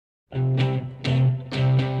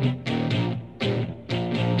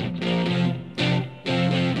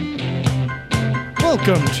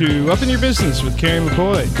Welcome to Up in Your Business with Carrie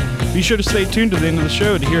McCoy. Be sure to stay tuned to the end of the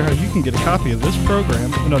show to hear how you can get a copy of this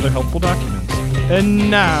program and other helpful documents. And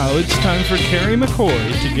now it's time for Carrie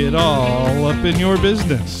McCoy to get all up in your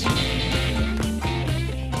business.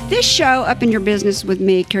 This show, Up in Your Business with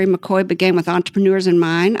me, Carrie McCoy, began with Entrepreneurs in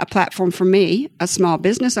Mind, a platform for me, a small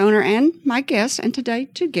business owner, and my guests, and today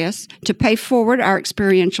 2 guests, to pay forward our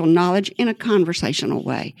experiential knowledge in a conversational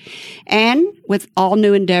way. And with all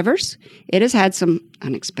new endeavors, it has had some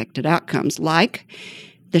unexpected outcomes, like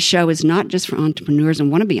the show is not just for entrepreneurs and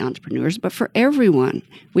wannabe entrepreneurs, but for everyone.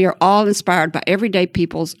 We are all inspired by everyday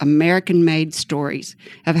people's American-made stories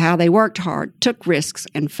of how they worked hard, took risks,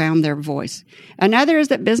 and found their voice. Another is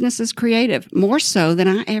that business is creative, more so than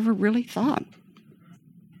I ever really thought.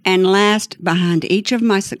 And last, behind each of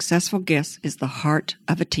my successful guests is the heart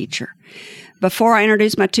of a teacher. Before I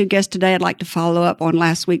introduce my 2 guests today, I'd like to follow up on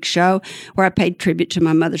last week's show where I paid tribute to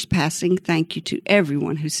my mother's passing. Thank you to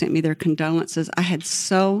everyone who sent me their condolences. I had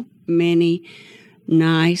so many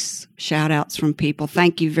nice shout-outs from people.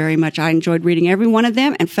 Thank you very much. I enjoyed reading every one of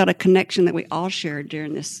them and felt a connection that we all shared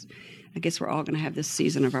during this. I guess we're all going to have this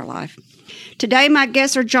season of our life. Today, my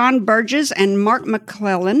guests are John Burgess and Mark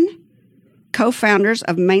McClellan, co-founders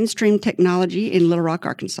of Mainstream Technology in Little Rock,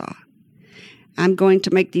 Arkansas. I'm going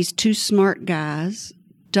to make these 2 smart guys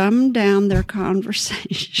dumb down their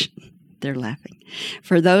conversation. They're laughing.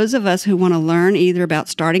 For those of us who want to learn either about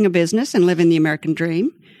starting a business and living the American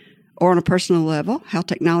dream, or on a personal level, how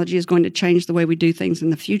technology is going to change the way we do things in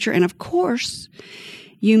the future. And of course,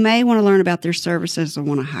 you may want to learn about their services or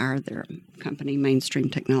want to hire their company, Mainstream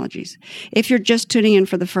Technologies. If you're just tuning in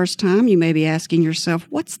for the first time, you may be asking yourself,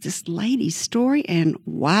 what's this lady's story and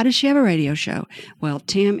why does she have a radio show? Well,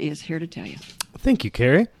 Tim is here to tell you. Thank you,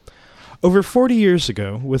 Carrie. Over 40 years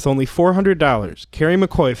ago, with only $400, Carrie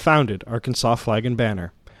McCoy founded Arkansas Flag and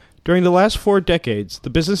Banner. During the last 4 decades, the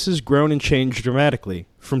business has grown and changed dramatically,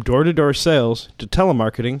 from door-to-door sales to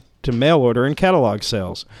telemarketing to mail order and catalog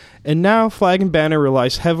sales. And now Flag and Banner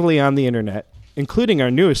relies heavily on the internet, including our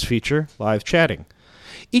newest feature, live chatting.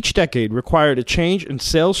 Each decade required a change in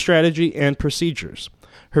sales strategy and procedures.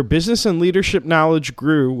 Her business and leadership knowledge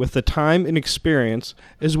grew with the time and experience,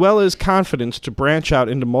 as well as confidence to branch out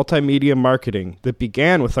into multimedia marketing that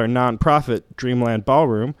began with our nonprofit, Dreamland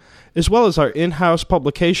Ballroom, as well as our in-house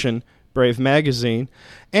publication, Brave Magazine,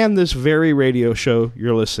 and this very radio show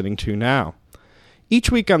you're listening to now. Each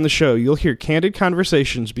week on the show, you'll hear candid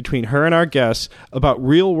conversations between her and our guests about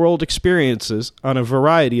real-world experiences on a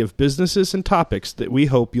variety of businesses and topics that we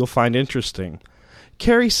hope you'll find interesting.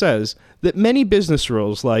 Carrie says that many business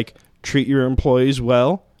rules like treat your employees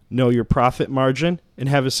well, know your profit margin, and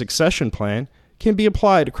have a succession plan can be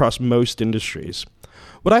applied across most industries.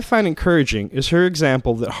 What I find encouraging is her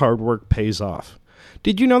example that hard work pays off.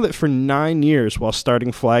 Did you know that for 9 years while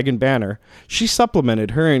starting Flag and Banner, she supplemented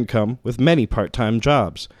her income with many part-time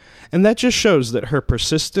jobs? And that just shows that her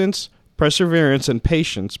persistence, perseverance, and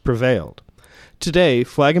patience prevailed. Today,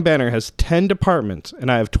 Flag and Banner has 10 departments,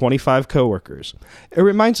 and I have 25 coworkers. It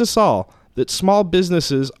reminds us all that small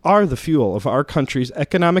businesses are the fuel of our country's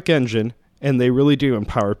economic engine, and they really do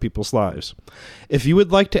empower people's lives. If you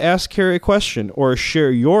would like to ask Carrie a question or share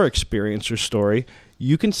your experience or story,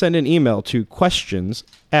 you can send an email to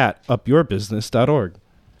questions@upyourbusiness.org.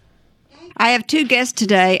 I have 2 guests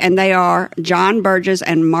today, and they are John Burgess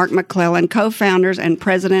and Mark McClellan, co-founders and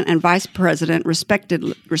president and vice president,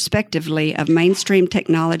 respectively, of Mainstream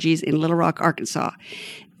Technologies in Little Rock, Arkansas.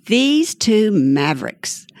 These 2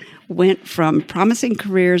 mavericks went from promising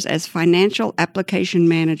careers as financial application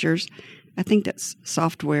managers. I think that's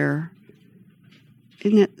software.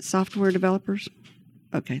 Isn't it software developers?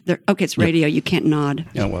 Okay. It's radio. Yep. You can't nod.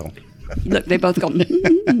 Yeah, well. Look, they both go,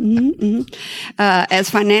 as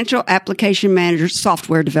financial application managers,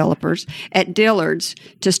 software developers at Dillard's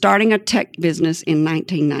to starting a tech business in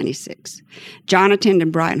 1996. John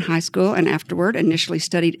attended Brighton High School and afterward initially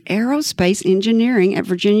studied aerospace engineering at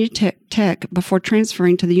Virginia Tech before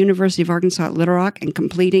transferring to the University of Arkansas at Little Rock and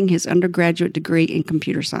completing his undergraduate degree in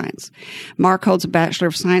computer science. Mark holds a Bachelor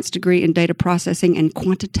of Science degree in data processing and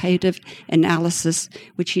quantitative analysis,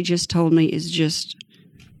 which he just told me is just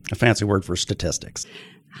a fancy word for statistics.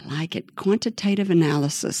 I like it. Quantitative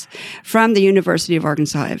analysis from the University of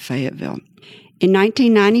Arkansas at Fayetteville. In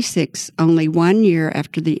 1996, only 1 year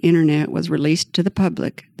after the Internet was released to the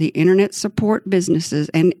public, the Internet support businesses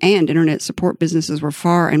and Internet support businesses were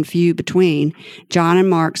far and few between. John and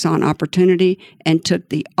Mark saw an opportunity and took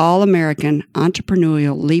the all-American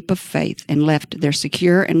entrepreneurial leap of faith and left their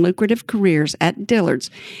secure and lucrative careers at Dillard's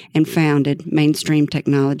and founded Mainstream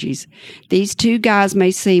Technologies. These two guys may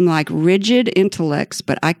seem like rigid intellects,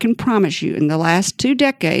 but I can promise you in the last 2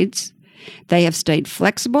 decades, they have stayed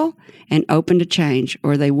flexible and open to change,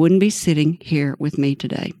 or they wouldn't be sitting here with me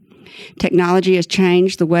today. Technology has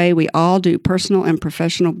changed the way we all do personal and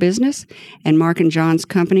professional business, and Mark and John's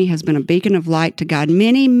company has been a beacon of light to guide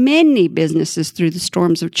many, many businesses through the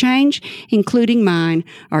storms of change, including mine,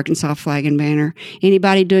 Arkansas Flag and Banner.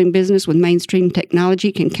 Anybody doing business with Mainstream Technology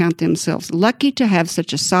can count themselves lucky to have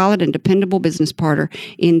such a solid and dependable business partner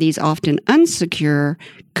in these often unsecure,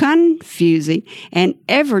 confusing, and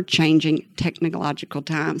ever-changing technological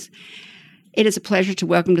times. It is a pleasure to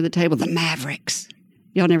welcome to the table the Mavericks.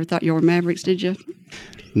 Y'all never thought you were Mavericks, did you?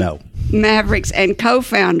 No. Mavericks and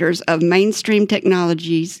co-founders of Mainstream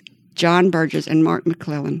Technologies, John Burgess and Mark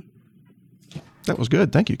McClellan. That was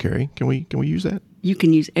good. Thank you, Carrie. Can we use that? You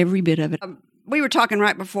can use every bit of it. We were talking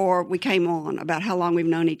right before we came on about how long we've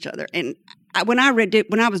known each other. And when I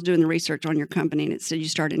was doing the research on your company and it said you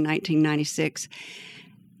started in 1996,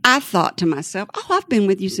 I thought to myself, I've been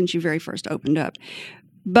with you since you very first opened up.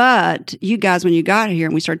 But you guys, when you got here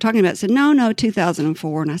and we started talking about it, said, no,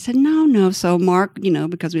 2004. And I said, no. So Mark,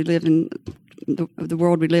 because we live in the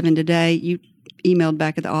world we live in today, you emailed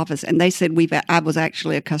back at the office and they said I was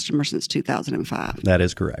actually a customer since 2005. That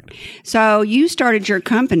is correct. So you started your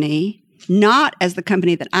company not as the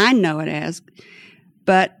company that I know it as,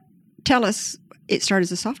 but tell us, it started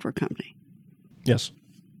as a software company. Yes.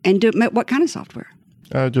 And what kind of software?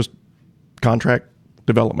 Just contract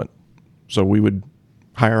development. So we would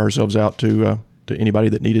hire ourselves out to anybody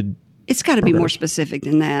that needed. It's got to be more specific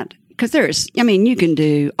than that, because you can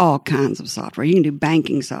do all kinds of software. You can do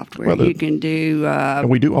banking software. Well, you can do. And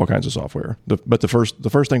we do all kinds of software. But the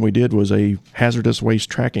first thing we did was a hazardous waste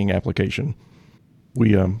tracking application.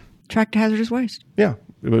 We tracked hazardous waste. Yeah,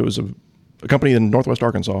 it was a company in Northwest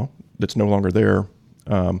Arkansas that's no longer there.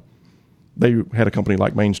 They had a company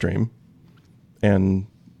like Mainstream, and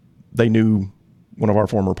they knew one of our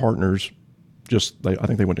former partners. I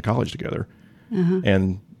think they went to college together,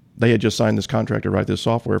 and they had just signed this contract to write this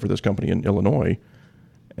software for this company in Illinois,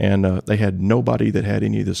 and they had nobody that had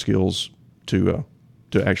any of the skills to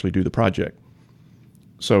actually do the project.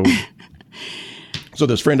 So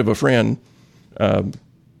this friend of a friend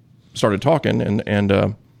started talking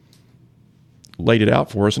and laid it out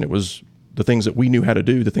for us, and it was the things that we knew how to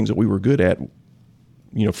do, the things that we were good at,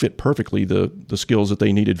 fit perfectly the skills that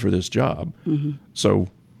they needed for this job. Mm-hmm. So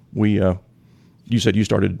we. You said you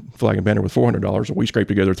started Flag and Banner with $400, and we scraped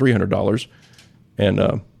together $300 and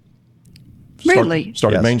started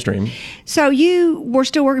Yes. Mainstream. So you were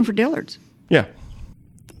still working for Dillard's? Yeah.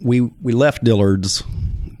 We left Dillard's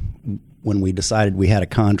when we decided we had a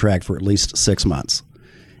contract for at least 6 months.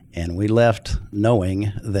 And we left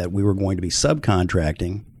knowing that we were going to be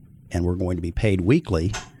subcontracting and we're going to be paid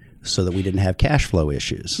weekly so that we didn't have cash flow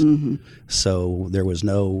issues. Mm-hmm. So there was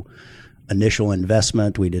no initial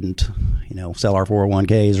investment. We didn't, sell our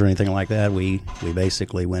 401ks or anything like that. We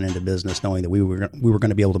basically went into business knowing that we were going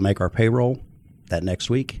to be able to make our payroll that next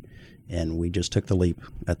week, and we just took the leap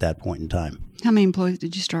at that point in time. How many employees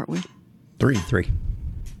did you start with? Three.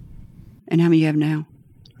 And how many you have now?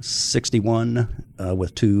 61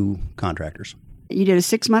 with 2 contractors. You did a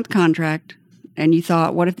 6-month contract, and you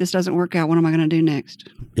thought, what if this doesn't work out? What am I going to do next?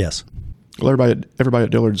 Yes. Well, everybody at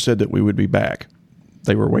Dillard said that we would be back.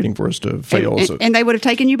 They were waiting for us to fail. And they would have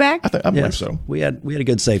taken you back? I believe so. We had a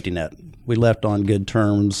good safety net. We left on good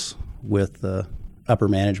terms with upper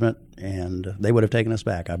management, and they would have taken us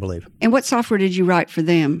back, I believe. And what software did you write for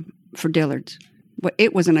them, for Dillard's?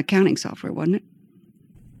 It was an accounting software, wasn't it?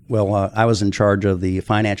 Well, I was in charge of the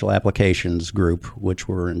financial applications group, which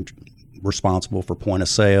were responsible for point of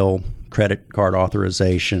sale, credit card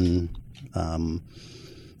authorization,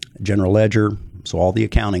 general ledger. So all the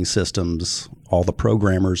accounting systems, all the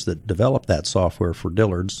programmers that developed that software for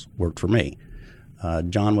Dillard's worked for me.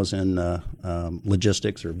 John was in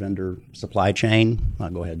logistics or vendor supply chain.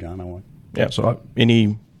 Go ahead, John. Yeah, so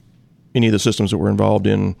any of the systems that were involved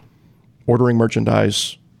in ordering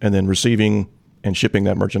merchandise and then receiving and shipping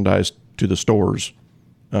that merchandise to the stores,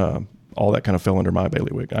 all that kind of fell under my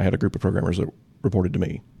bailiwick. I had a group of programmers that reported to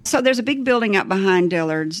me. So there's a big building out behind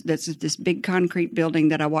Dillard's that's this big concrete building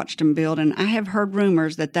that I watched them build, and I have heard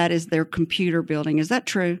rumors that is their computer building. Is that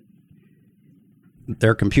true?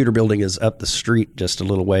 Their computer building is up the street just a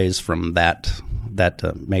little ways from that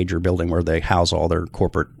major building where they house all their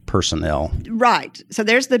corporate personnel. Right. So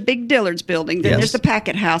there's the big Dillard's building. Then Yes. there's the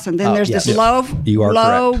Packet House. And then there's yes. this You are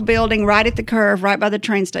low correct. building right at the curve, right by the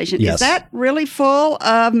train station. Yes. Is that really full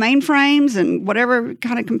of mainframes and whatever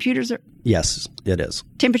kind of computers are Yes, it is.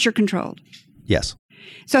 temperature controlled? Yes.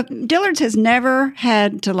 So Dillard's has never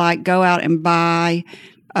had to like go out and buy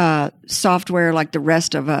software like the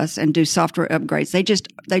rest of us and do software upgrades. They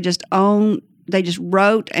just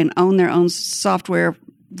wrote and own their own software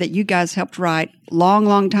that you guys helped write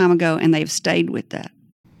long time ago, and they've stayed with that.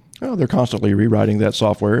 Well, they're constantly rewriting that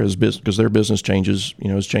software because their business changes.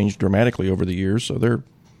 Has changed dramatically over the years. So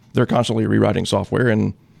they're constantly rewriting software,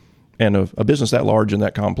 and a business that large and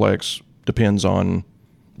that complex depends on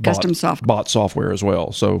Custom software. bought software as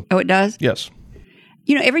well. So Oh, it does? yes,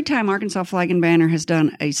 Every time Arkansas Flag and Banner has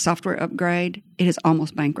done a software upgrade, it has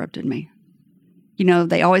almost bankrupted me.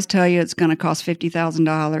 They always tell you it's going to cost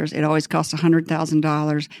 $50,000. It always costs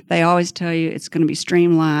 $100,000. They always tell you it's going to be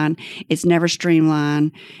streamlined. It's never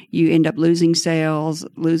streamlined. You end up losing sales,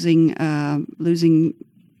 losing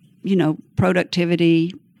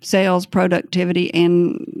productivity, sales, productivity,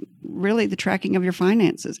 and really the tracking of your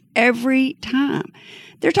finances every time.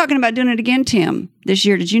 They're talking about doing it again, Tim, this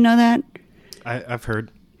year. Did you know that? I've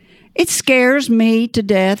heard. It scares me to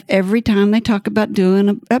death every time they talk about doing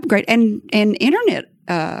an upgrade and internet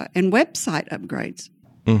and website upgrades.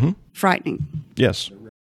 Mm-hmm. Frightening. Yes.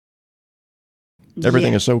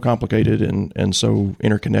 Everything Yeah. is so complicated and so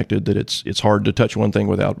interconnected that it's hard to touch one thing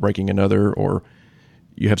without breaking another, or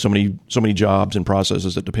you have so many jobs and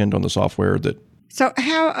processes that depend on the software that. So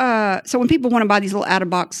so when people want to buy these little out of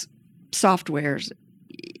box softwares,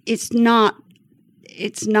 it's not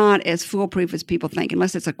as foolproof as people think,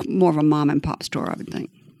 unless it's more of a mom and pop store, I would think.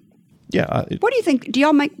 Yeah. What do you think? Do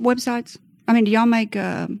y'all make websites? I mean, do y'all make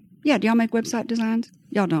website designs?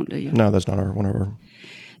 Y'all don't, do you? No, that's not one of our.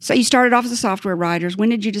 So you started off as a software writer. When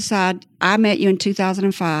did you decide? I met you in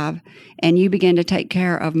 2005, and you began to take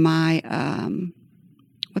care of my,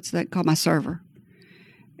 what's that called? My server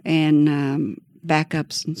and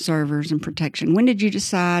backups and servers and protection. When did you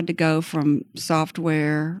decide to go from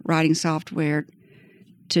writing software,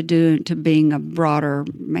 to being a broader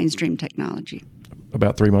mainstream technology?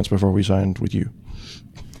 About 3 months before we signed with you.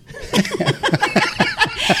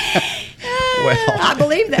 Well, I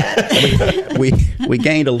believe that. we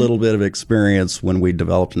gained a little bit of experience when we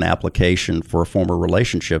developed an application for a former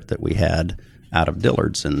relationship that we had out of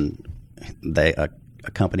Dillard's, and a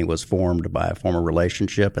company was formed by a former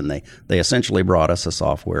relationship, and they essentially brought us a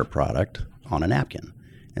software product on a napkin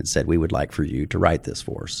and said, we would like for you to write this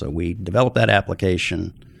for us. So we developed that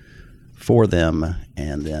application for them,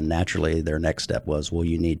 and then naturally their next step was, well,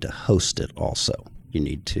 you need to host it also. You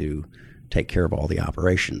need to take care of all the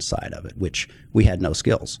operations side of it, which we had no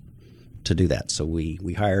skills to do that. So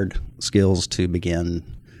we hired skills to begin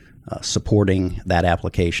supporting that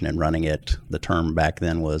application and running it. The term back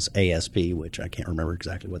then was ASP, which I can't remember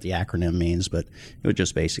exactly what the acronym means, but it was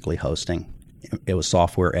just basically hosting. It was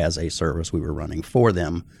software as a service we were running for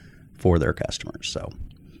them, for their customers. So,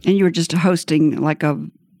 And you were just hosting like a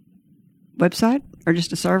website or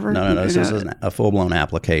just a server? No. This is a full-blown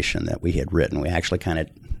application that we had written. We actually kind of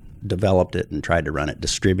developed it and tried to run it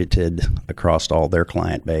distributed across all their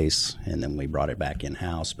client base, and then we brought it back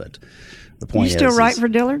in-house. But the point You still write is for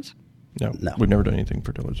Dillard's? No, No. we've never done anything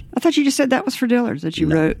for Dillard's. I thought you just said that was for Dillard's that you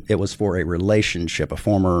wrote. it was for a relationship, a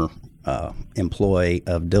former employee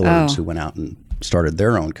of Dillard's who went out and started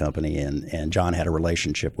their own company, and John had a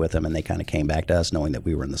relationship with them, and they kind of came back to us knowing that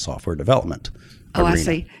we were in the software development Oh, arena. I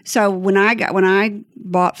see. So when I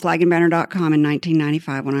bought flagandbanner.com in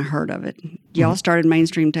 1995, when I heard of it, y'all started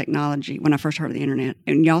Mainstream Technology when I first heard of the internet,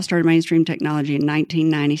 and y'all started Mainstream Technology in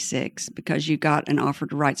 1996 because you got an offer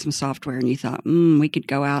to write some software, and you thought, we could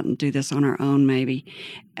go out and do this on our own, maybe.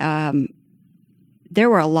 There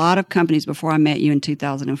were a lot of companies before I met you in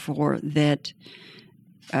 2004 that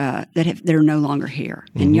are no longer here,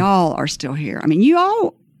 and y'all are still here. I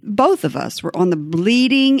mean, both of us were on the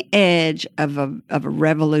bleeding edge of a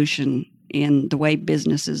revolution in the way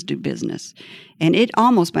businesses do business. And it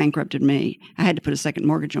almost bankrupted me. I had to put a second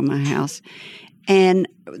mortgage on my house. And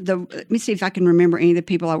let me see if I can remember any of the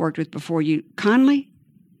people I worked with before you. Conley?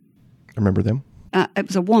 I remember them. It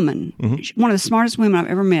was a woman, one of the smartest women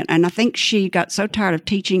I've ever met. And I think she got so tired of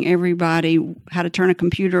teaching everybody how to turn a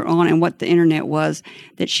computer on and what the internet was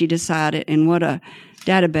that she decided, and what a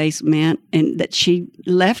database meant, and that she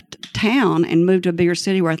left town and moved to a bigger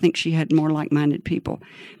city where I think she had more like-minded people.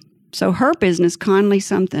 So her business, Conley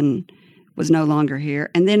something, was no longer here.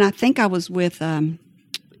 And then I think I was with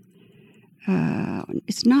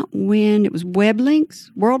it's not Wind. It was WebLinks,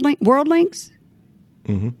 WorldLinks.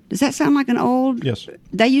 Mm-hmm. Does that sound like an old? Yes.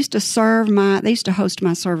 They used to they used to host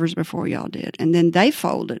my servers before y'all did, and then they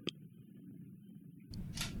folded.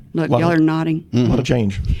 Look, y'all are nodding. A lot of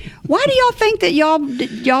change. Why do y'all think that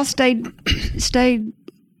y'all stayed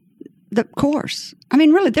the course? I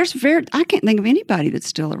mean, really, I can't think of anybody that's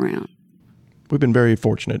still around. We've been very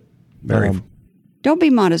fortunate. Don't be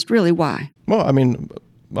modest. Really, why? Well, I mean,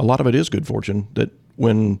 a lot of it is good fortune. That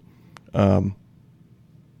when a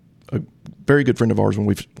very good friend of ours, when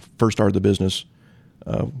we first started the business,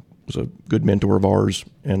 was a good mentor of ours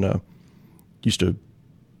and used to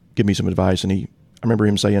give me some advice. And I remember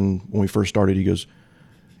him saying when we first started, he goes,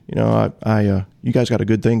 "You know, you guys got a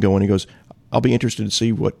good thing going." He goes, "I'll be interested to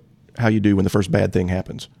see how you do when the first bad thing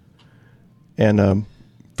happens." And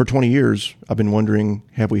for 20 years, I've been wondering,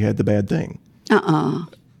 have we had the bad thing?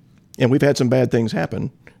 And we've had some bad things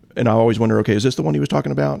happen. And I always wonder, okay, is this the one he was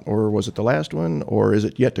talking about? Or was it the last one? Or is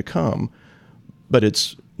it yet to come?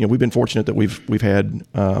 But we've been fortunate that we've had,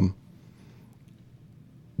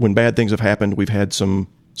 when bad things have happened, we've had some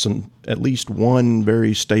at least one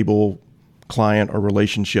very stable client or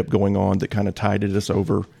relationship going on that kind of tided us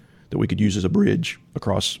over, that we could use as a bridge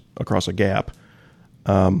across a gap.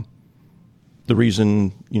 The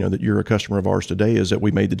reason, that you're a customer of ours today is that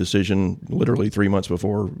we made the decision literally 3 months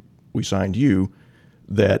before we signed you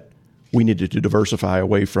that we needed to diversify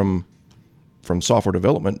away from software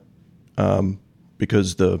development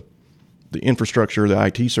because the infrastructure, the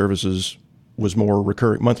IT services was more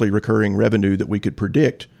monthly recurring revenue that we could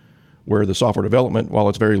predict, where the software development, while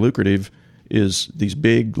it's very lucrative, is these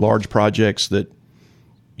big, large projects that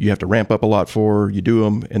you have to ramp up a lot for, you do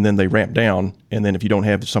them, and then they ramp down. And then if you don't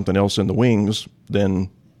have something else in the wings, then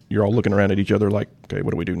you're all looking around at each other like, okay, what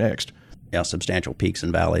do we do next? Yeah, substantial peaks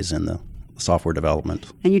and valleys in the software development.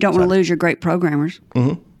 And you don't want to lose your great programmers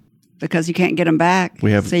because you can't get them back.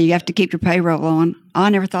 So you have to keep your payroll on. I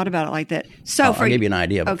never thought about it like that. So I'll give you an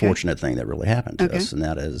idea of a fortunate thing that really happened to us, and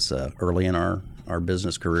that is early in our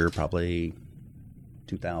business career, probably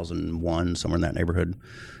 2001, somewhere in that neighborhood.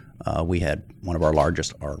 We had one of our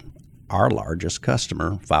largest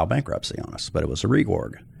customer file bankruptcy on us, but it was a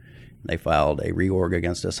reorg. They filed a reorg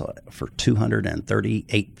against us for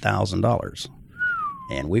 $238,000,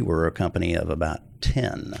 and we were a company of about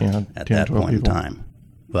 10 at that point in time.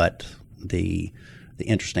 But the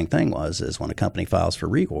interesting thing is when a company files for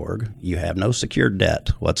reorg, you have no secured debt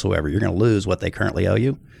whatsoever. You're going to lose what they currently owe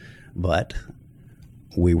you, but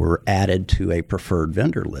we were added to a preferred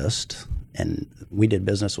vendor list. And we did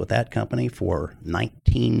business with that company for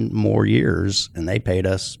 19 more years, and they paid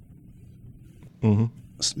us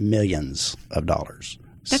millions of dollars.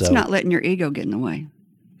 That's not letting your ego get in the way.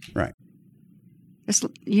 Right. It's,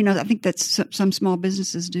 I think that's some small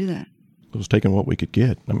businesses do that. It was taking what we could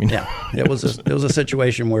get. I mean, it was a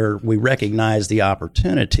situation where we recognized the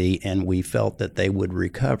opportunity, and we felt that they would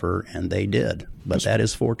recover, and they did. But that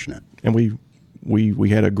is fortunate. And we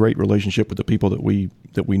had a great relationship with the people that we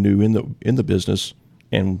knew in the business,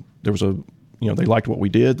 and there was they liked what we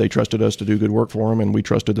did. They trusted us to do good work for them, and we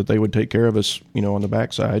trusted that they would take care of us, on the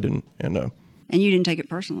backside. And you didn't take it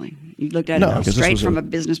personally. You looked at it straight from a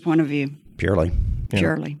business point of view. Purely.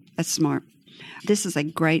 That's smart. This is a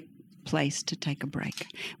great place to take a break.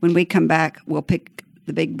 When we come back, we'll pick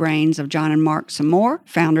the big brains of John and Mark some more,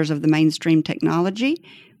 founders of the Mainstream Technology.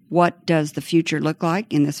 What does the future look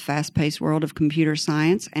like in this fast-paced world of computer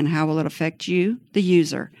science, and how will it affect you, the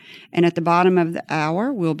user? And at the bottom of the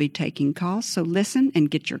hour, we'll be taking calls, so listen and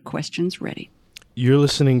get your questions ready. You're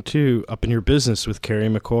listening to Up in Your Business with Carrie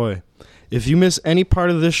McCoy. If you miss any part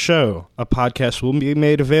of this show, a podcast will be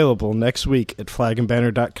made available next week at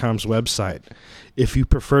flagandbanner.com's website. If you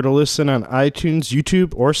prefer to listen on iTunes,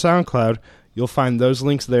 YouTube, or SoundCloud, you'll find those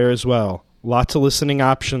links there as well. Lots of listening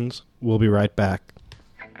options. We'll be right back.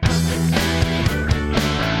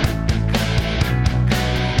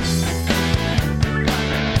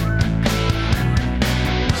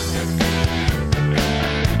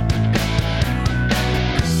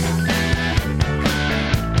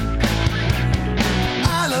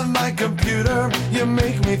 You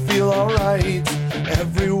make me feel alright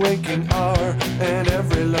every waking hour and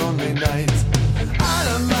every lonely night. I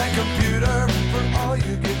love my computer for all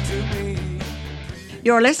you give to me.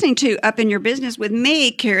 You're listening to Up in Your Business with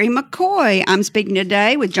me, Carrie McCoy. I'm speaking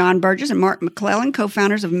today with John Burgess and Mark McClellan,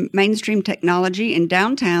 co-founders of Mainstream Technology in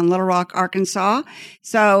downtown Little Rock, Arkansas.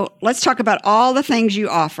 So let's talk about all the things you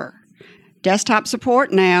offer. Desktop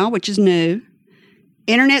support now, which is new.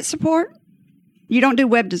 Internet support. You don't do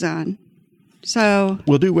web design. So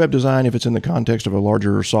we'll do web design if it's in the context of a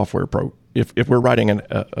larger software if we're writing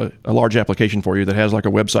a large application for you that has like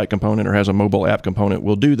a website component or has a mobile app component,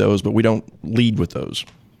 we'll do those, but we don't lead with those.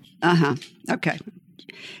 Okay.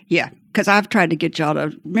 Yeah, because I've tried to get y'all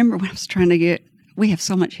to remember when I was trying to get. We have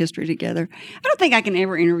so much history together. I don't think I can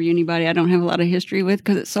ever interview anybody I don't have a lot of history with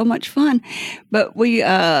because it's so much fun. But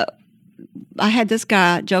I had this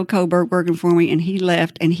guy, Joe Coburg, working for me, and he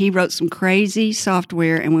left, and he wrote some crazy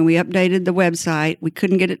software, and when we updated the website, we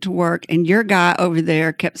couldn't get it to work, and your guy over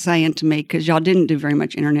there kept saying to me, because y'all didn't do very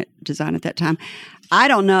much internet design at that time, I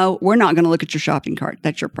don't know, we're not going to look at your shopping cart.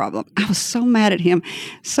 That's your problem. I was so mad at him.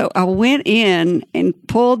 So I went in and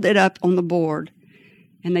pulled it up on the board,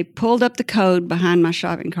 and they pulled up the code behind my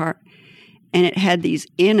shopping cart. And it had these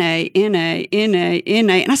NA. And I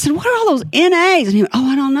said, what are all those NAs? And he went,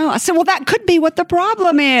 I don't know. I said, well, that could be what the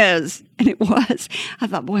problem is. And it was. I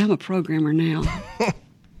thought, boy, I'm a programmer now.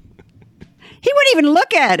 He wouldn't even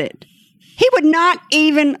look at it. He would not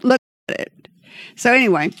even look at it. So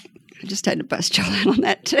anyway, I just had to bust y'all out on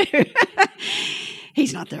that too.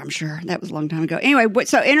 He's not there, I'm sure. That was a long time ago. Anyway,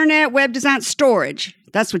 so internet, web design, storage.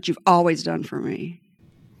 That's what you've always done for me.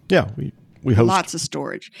 Yeah, we host. Lots of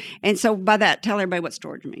storage. And so by that, tell everybody what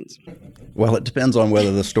storage means. Well, it depends on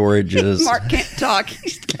whether the storage is... Mark can't talk. He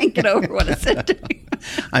can't get over what I said to him.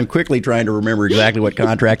 I'm quickly trying to remember exactly what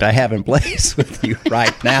contract I have in place with you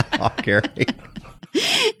right now, Carrie.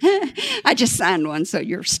 I just signed one, so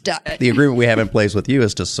you're stuck. The agreement we have in place with you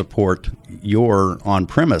is to support your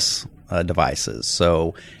on-premise devices.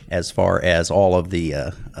 So as far as all of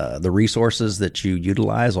the resources that you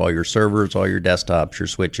utilize, all your servers, all your desktops, your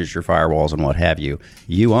switches, your firewalls, and what have you,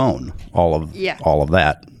 you own all of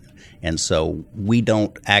that. And so we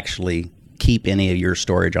don't actually keep any of your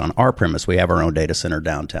storage on our premise. We have our own data center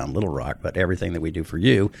downtown Little Rock, but everything that we do for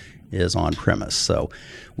you is on premise. So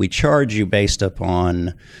we charge you based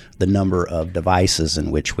upon the number of devices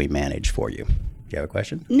in which we manage for you. Do you have a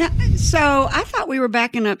question? No, so I thought we were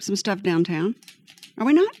backing up some stuff downtown. Are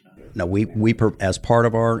we not? No, we as part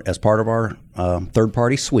of our third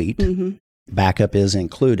party suite, backup is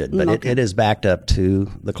included, but it is backed up to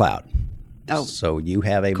the cloud. Oh, so you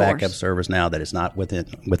have a backup service now that is not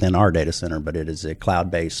within our data center, but it is a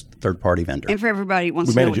cloud-based third-party vendor. And for everybody who wants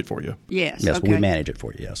we to manage it for you. Yes. Yes, okay. we manage it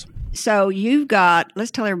for you, yes. So you've got,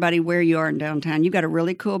 let's tell everybody where you are in downtown. You've got a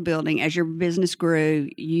really cool building. As your business grew,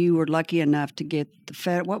 you were lucky enough to get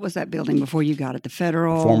what was that building before you got it? The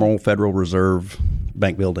Federal? Former Federal Reserve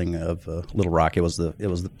Bank building of Little Rock. It was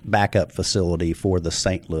the backup facility for the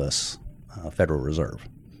St. Louis Federal Reserve.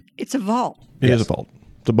 It's a vault. It is a vault.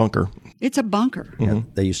 It's a bunker. It's a bunker. Mm-hmm. Yeah,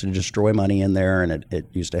 they used to destroy money in there, and it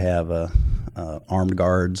used to have armed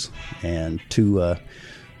guards and two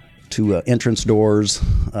entrance doors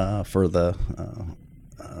for the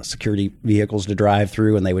security vehicles to drive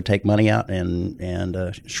through, and they would take money out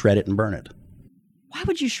and shred it and burn it. Why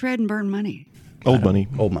would you shred and burn money? Old money.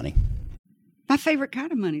 Old money. My favorite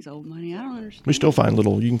kind of money is old money. I don't understand. We still find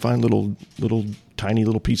you can find little tiny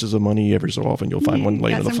little pieces of money every so often. You'll find one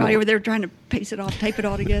laying on the floor. Somebody over there trying to piece it off, tape it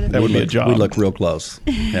all together. That would be a job. We looked real close,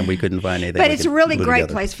 and we couldn't find anything. But it's a really great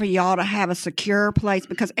place for y'all to have a secure place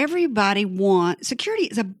because everybody security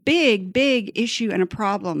is a big, big issue and a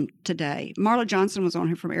problem today. Marla Johnson was on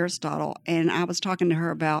here from Aristotle, and I was talking to her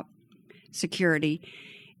about security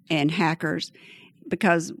and hackers.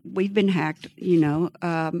 Because we've been hacked,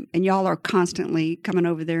 and y'all are constantly coming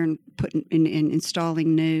over there and putting in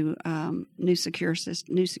installing new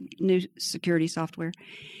security software.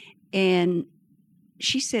 And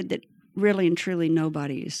she said that really and truly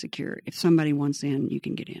nobody is secure. If somebody wants in, you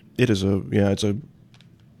can get in. It is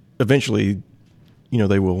eventually,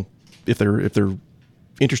 they will, if they're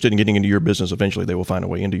interested in getting into your business, eventually they will find a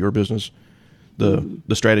way into your business. The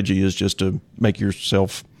strategy is just to make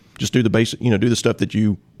yourself. Just do the basic, do the stuff that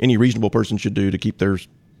any reasonable person should do to keep their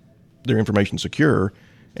information secure,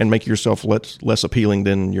 and make yourself less appealing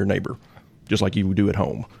than your neighbor, just like you would do at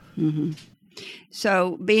home. Mm-hmm.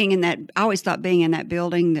 So I always thought being in that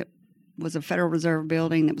building that was a Federal Reserve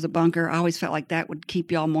building that was a bunker, I always felt like that would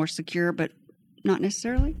keep y'all more secure, but not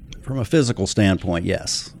necessarily. From a physical standpoint,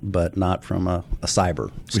 yes, but not from a cyber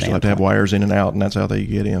standpoint. We still have to have wires in and out, and that's how they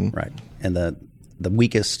get in. Right, and the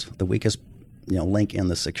weakest link in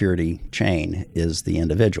the security chain is the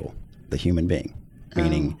individual, the human being.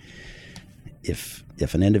 Meaning, if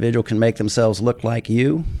an individual can make themselves look like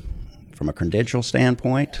you, from a credential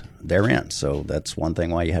standpoint, they're in. So that's one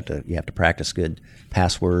thing why you have to practice good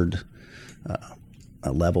password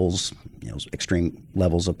levels, extreme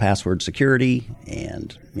levels of password security,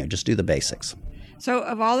 and just do the basics. So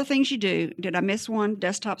of all the things you do, did I miss one?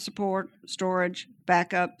 Desktop support, storage,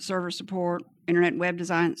 backup, server support, internet and web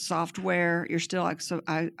design, software. You're still like, so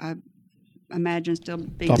I imagine, still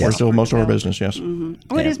being Software is still most of our business, yes.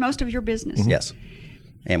 Oh, it is most of your business. Yes.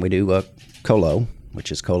 And we do colo,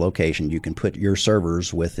 which is co-location. You can put your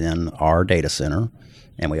servers within our data center.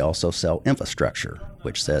 And we also sell infrastructure,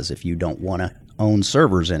 which says if you don't want to own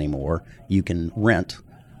servers anymore, you can rent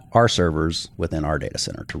our servers within our data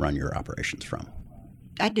center to run your operations from.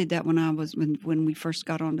 I did that when we first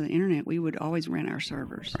got onto the internet. We would always rent our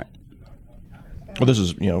servers. Right. Well, this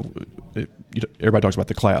is, everybody talks about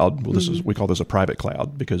the cloud. Well, we call this a private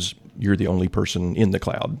cloud because you're the only person in the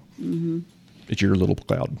cloud. Mm-hmm. It's your little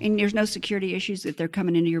cloud. And there's no security issues if they're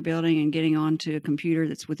coming into your building and getting onto a computer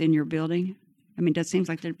that's within your building? I mean, that seems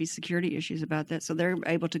like there'd be security issues about that. So they're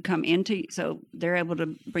able to they're able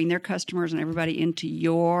to bring their customers and everybody into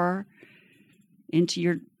your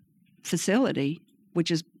facility,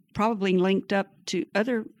 which is probably linked up to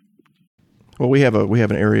other. Well, we have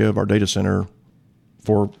an area of our data center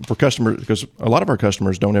for customers, because a lot of our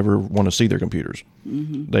customers don't ever want to see their computers.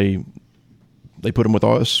 Mm-hmm. They put them with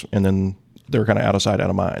us, and then they're kind of out of sight, out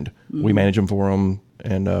of mind. Mm-hmm. We manage them for them,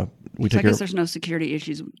 and we take care. I guess there's no security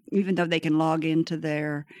issues, even though they can log into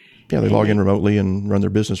their. Yeah, they log in remotely and run their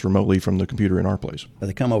business remotely from the computer in our place. But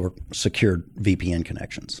they come over secured VPN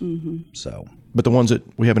connections. Mm-hmm. So, but the ones that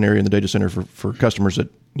we have an area in the data center for customers that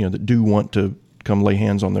that do want to come lay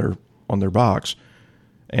hands on their box,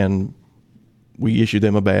 and we issue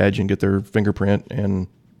them a badge and get their fingerprint, and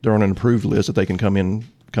they're on an approved list that they can come and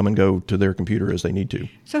go to their computer as they need to.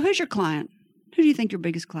 So who's your client? Who do you think your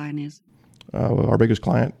biggest client is? Our biggest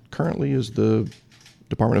client currently is the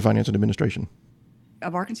Department of Finance and Administration.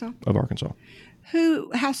 Of Arkansas? Of Arkansas.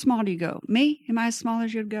 How small do you go? Me? Am I as small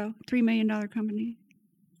as you'd go? $3 million company?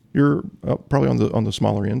 You're probably on the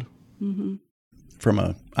smaller end. Mm-hmm. From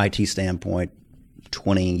a IT standpoint,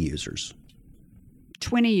 20 users.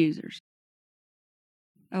 20 users.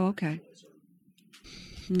 Oh, okay.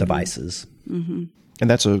 Mm-hmm. Devices. Mm-hmm. And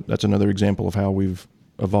that's another example of how we've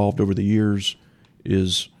evolved over the years.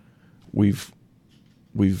 Is we've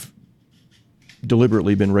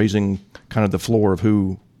deliberately been raising kind of the floor of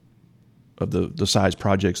the size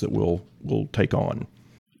projects that we'll take on.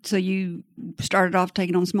 So you started off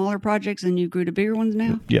taking on smaller projects and you grew to bigger ones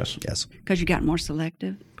now? Yes. Because you got more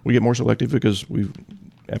selective? We get more selective because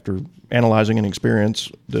after analyzing an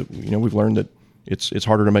experience, that we've learned that it's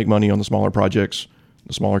harder to make money on the smaller projects,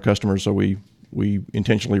 the smaller customers. So we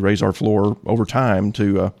intentionally raise our floor over time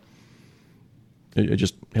to. It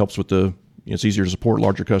just helps with it's easier to support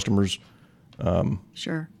larger customers.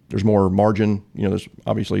 Sure. There's more margin. There's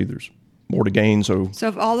more to gain. So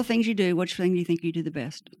of all the things you do, which thing do you think you do the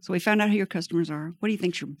best? So we found out who your customers are. What do you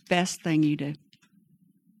think's your best thing you do?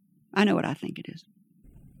 I know what I think it is.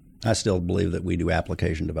 I still believe that we do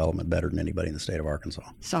application development better than anybody in the state of Arkansas.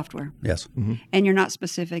 Software. Yes. Mm-hmm. And you're not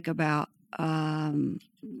specific about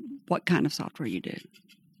what kind of software you do.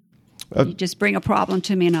 You just bring a problem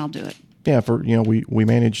to me and I'll do it. Yeah, we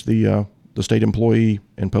manage the state employee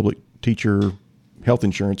and public teacher health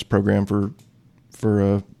insurance program for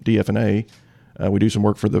DFNA. We do some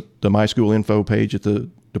work for the My School Info page at the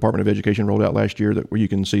Department of Education rolled out last year, where you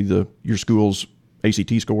can see your school's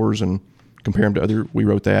ACT scores and compare them to other. We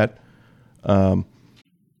wrote that.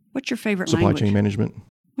 What's your favorite Supply language? chain management.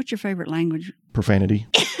 What's your favorite language? Profanity.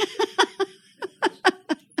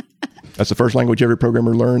 That's the first language every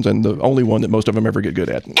programmer learns, and the only one that most of them ever get good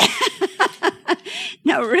at.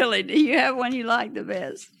 No, really. Do you have one you like the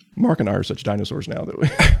best? Mark and I are such dinosaurs now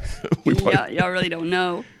that y'all really don't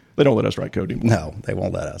know. They don't let us write code anymore. No, they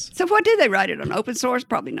won't let us. So what did they write it on? Open source?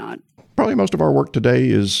 Probably not. Probably most of our work today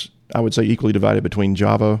is, I would say, equally divided between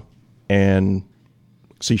Java and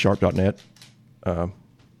C#.NET,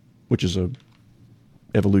 which is a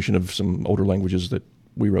evolution of some older languages that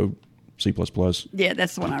we wrote, C++. Yeah,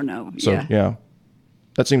 that's the one I know. So, yeah.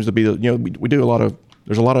 That seems to be we do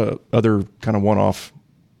there's a lot of other kind of one-off.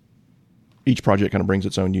 Each project kind of brings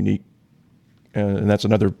its own unique, and that's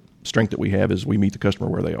another strength that we have is we meet the customer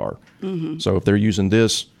where they are. Mm-hmm. So if they're using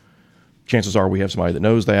this, chances are we have somebody that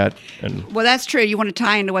knows that. Well, that's true. You want to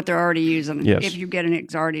tie into what they're already using. Yes. If you get an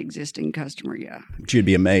already existing customer, yeah. But you'd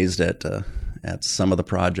be amazed at some of the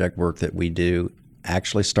project work that we do.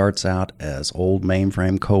 Actually starts out as old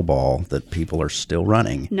mainframe COBOL that people are still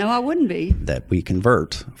running. No, I wouldn't be. That we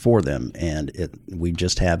convert for them, and we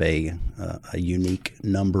just have a unique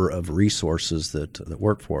number of resources that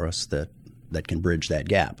work for us that can bridge that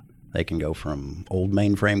gap. They can go from old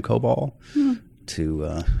mainframe COBOL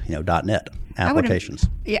to .NET applications.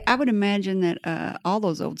 I would imagine that all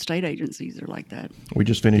those old state agencies are like that. We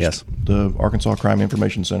just finished the Arkansas Crime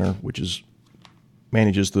Information Center, which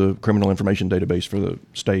manages the criminal information database for the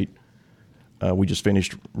state. We just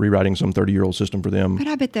finished rewriting some 30-year-old system for them. But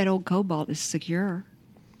I bet that old COBOL is secure.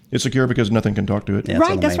 It's secure because nothing can talk to it. Yeah, it's on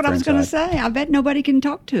Right, the that's what I was mainframe going to side. say. I bet nobody can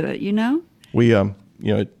talk to it, you know? We,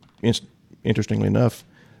 interestingly enough,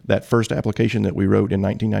 that first application that we wrote in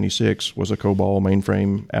 1996 was a COBOL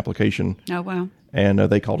mainframe application. Oh, wow. And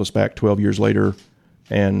they called us back 12 years later,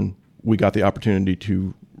 and we got the opportunity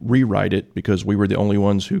to rewrite it because we were the only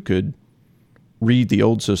ones who could read the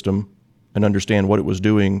old system and understand what it was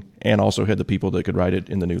doing, and also had the people that could write it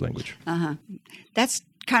in the new language. That's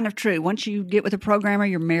kind of true. Once you get with a programmer,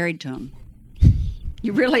 you're married to them.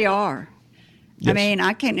 You really are. I Yes. mean,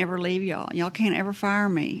 I can't ever leave y'all. Y'all can't ever fire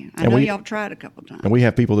me. I And know we- y'all have tried a couple times. And we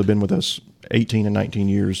have people that have been with us 18 and 19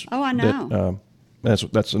 years. Oh, I know.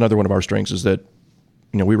 That's another one of our strengths is that,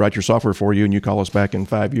 we write your software for you and you call us back in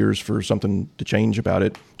 5 years for something to change about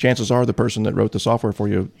it. Chances are the person that wrote the software for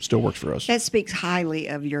you still works for us. That speaks highly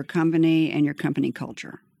of your company and your company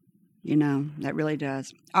culture. That really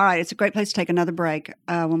does. All right, it's a great place to take another break.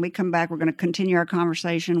 When we come back, we're going to continue our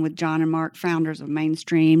conversation with John and Mark, founders of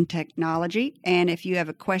Mainstream Technology. And if you have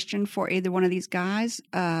a question for either one of these guys,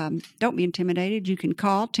 don't be intimidated. You can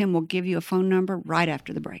call. Tim will give you a phone number right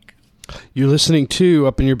after the break. You're listening to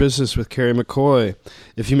Up in Your Business with Carrie McCoy.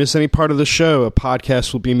 If you miss any part of the show, a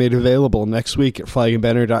podcast will be made available next week at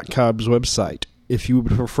flagandbanner.com's website. If you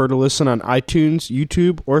would prefer to listen on iTunes,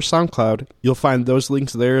 YouTube, or SoundCloud, you'll find those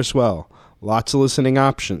links there as well. Lots of listening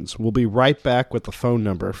options. We'll be right back with the phone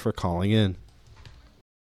number for calling in.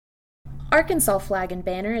 Arkansas Flag and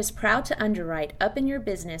Banner is proud to underwrite Up in Your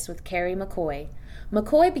Business with Carrie McCoy.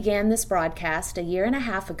 McCoy began this broadcast a year and a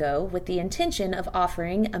half ago with the intention of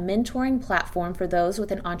offering a mentoring platform for those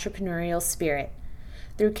with an entrepreneurial spirit.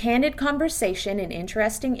 Through candid conversation and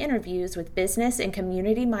interesting interviews with business and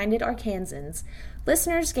community-minded Arkansans,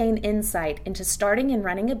 listeners gain insight into starting and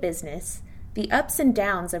running a business, the ups and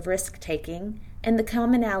downs of risk-taking, and the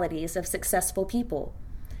commonalities of successful people.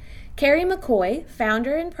 Carrie McCoy,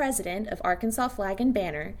 founder and president of Arkansas Flag and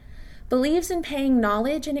Banner, believes in paying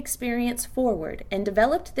knowledge and experience forward and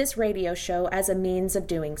developed this radio show as a means of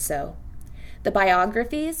doing so. The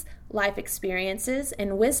biographies, life experiences,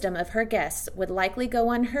 and wisdom of her guests would likely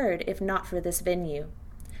go unheard if not for this venue.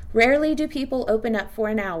 Rarely do people open up for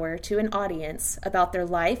an hour to an audience about their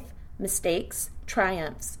life, mistakes,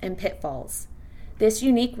 triumphs, and pitfalls. This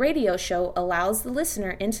unique radio show allows the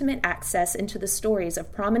listener intimate access into the stories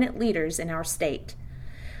of prominent leaders in our state.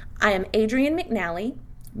 I am Adrienne McNally,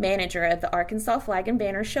 manager of the Arkansas Flag and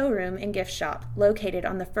Banner showroom and gift shop, located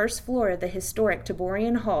on the first floor of the historic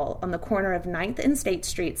Taborian Hall on the corner of 9th and State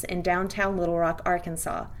Streets in downtown Little Rock,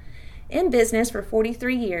 Arkansas. In business for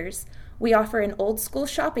 43 years, we offer an old-school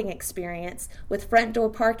shopping experience with front door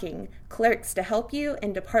parking, clerks to help you,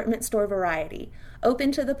 and department store variety.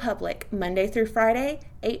 Open to the public Monday through Friday,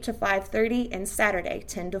 8 to 5:30, and Saturday,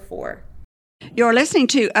 10 to 4. You're listening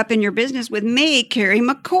to Up in Your Business with me, Carrie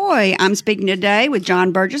McCoy. I'm speaking today with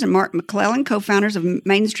John Burgess and Mark McClellan, co-founders of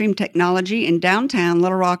Mainstream Technology in downtown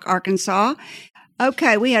Little Rock, Arkansas.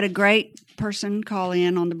 Okay, we had a great person call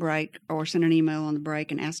in on the break or send an email on the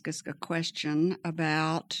break and ask us a question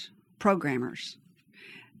about programmers.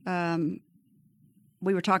 We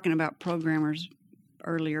were talking about programmers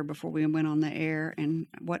earlier before we went on the air and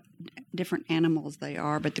what different animals they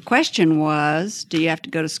are. But the question was, do you have to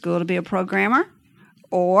go to school to be a programmer?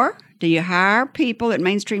 Or do you hire people at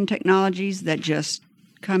Mainstream Technologies that just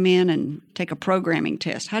come in and take a programming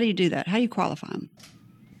test? How do you do that? How do you qualify them?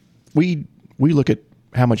 We look at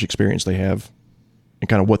how much experience they have and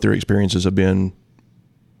kind of what their experiences have been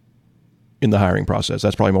in the hiring process.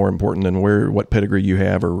 That's probably more important than what pedigree you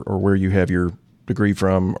have or where you have your degree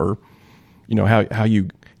from, or how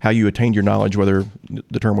you attained your knowledge, whether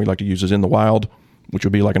the term we like to use is in the wild, which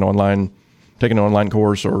would be like taking an online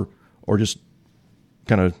course or just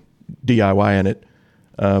kind of DIY in it,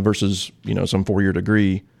 versus, some 4-year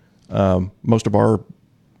degree. Most of our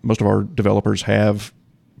developers have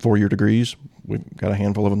 4-year degrees. We've got a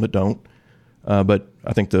handful of them that don't. But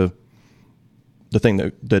I think the thing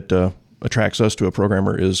that attracts us to a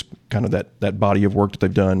programmer is kind of that body of work that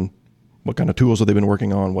they've done. What kind of tools have they been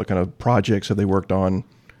working on? What kind of projects have they worked on?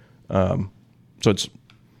 So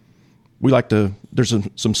there's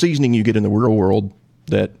some seasoning you get in the real world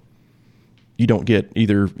that you don't get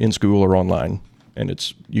either in school or online.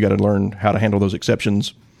 And you got to learn how to handle those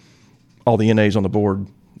exceptions, all the NAs on the board.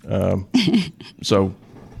 So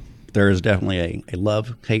there is definitely a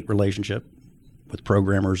love-hate relationship with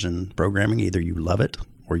programmers and programming. Either you love it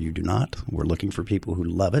or you do not. We're looking for people who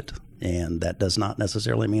love it, and that does not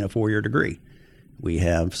necessarily mean a 4-year degree. We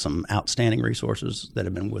have some outstanding resources that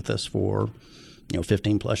have been with us for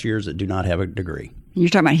 15 plus years that do not have a degree. You're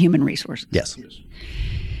talking about human resources. Yes.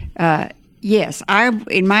 Yes,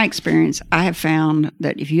 in my experience, I have found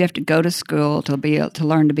that if you have to go to school to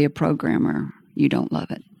learn to be a programmer, you don't love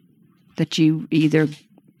it. That you either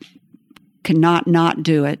cannot not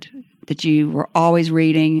do it, that you were always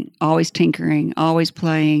reading, always tinkering, always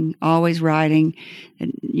playing, always writing.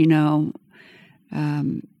 And,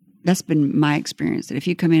 that's been my experience. That if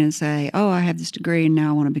you come in and say, "Oh, I have this degree and now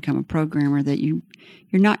I want to become a programmer," that you're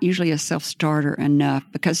not usually a self-starter enough,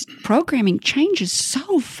 because programming changes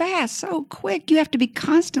so fast, so quick. You have to be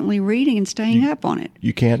constantly reading and staying up on it.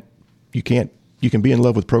 You can be in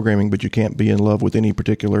love with programming, but you can't be in love with any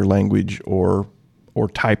particular language or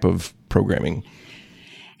type of programming.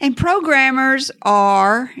 And programmers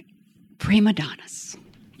are prima donnas.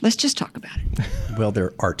 Let's just talk about it. Well,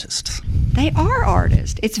 they're artists. They are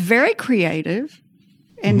artists. It's very creative,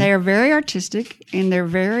 and they are very artistic, and they're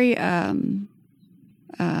very, they're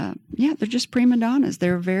just prima donnas.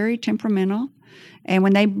 They're very temperamental. And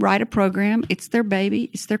when they write a program, it's their baby.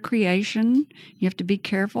 It's their creation. You have to be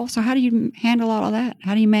careful. So how do you handle all of that?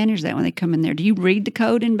 How do you manage that when they come in there? Do you read the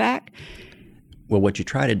code in back? Well, what you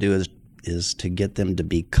try to do is to get them to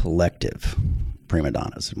be collective prima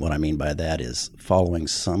donnas. And what I mean by that is following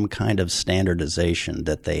some kind of standardization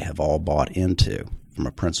that they have all bought into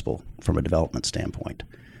from a development standpoint.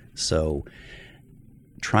 So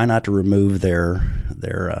try not to remove their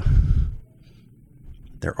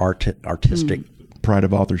artistic pride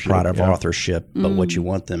of authorship. But what you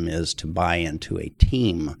want them is to buy into a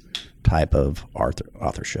team type of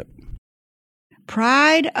authorship.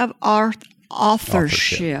 Pride of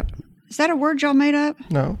authorship. Is that a word y'all made up?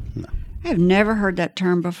 No. I have never heard that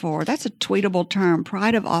term before. That's a tweetable term,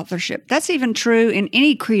 pride of authorship. That's even true in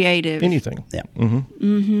any creative. Anything. Yeah.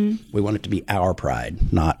 We want it to be our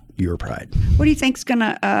pride, not your pride. What do you think's going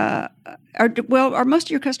to, are most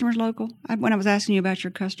of your customers local? When I was asking you about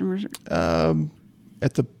your customers.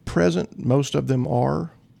 At the present, most of them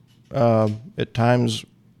are. At times,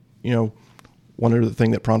 one of the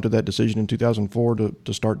things that prompted that decision in 2004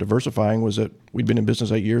 to start diversifying was that we'd been in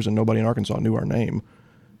business 8 years and nobody in Arkansas knew our name,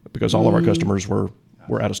 because all of our customers were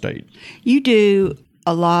out of state. You do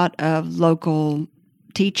a lot of local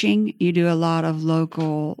teaching. You do a lot of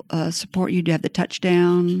local support. You do have the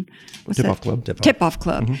Touchdown. Tip-Off Club. Tip-Off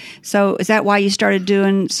Club. So is that why you started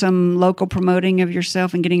doing some local promoting of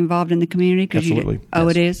yourself and getting involved in the community? Absolutely.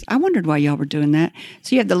 It is? I wondered why y'all were doing that.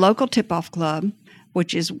 So you have the local Tip-Off Club,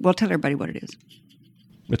 which is, well, tell everybody what it is.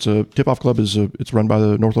 It's a Tip-Off Club. It's run by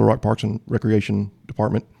the North Little Rock Parks and Recreation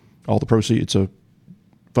Department. All the proceeds, it's a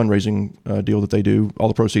fundraising deal that they do. All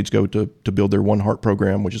the proceeds go to build their One Heart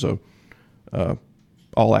program, which is a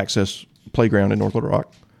all-access playground in North Little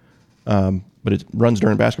Rock. But it runs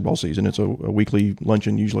during basketball season. It's a weekly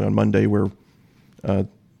luncheon, usually on Monday, where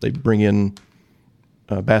they bring in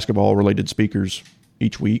basketball-related speakers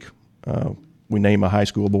each week. We name a high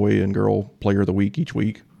school boy and girl player of the week each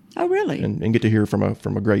week. Oh, really? And get to hear from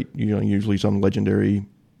a great, usually some legendary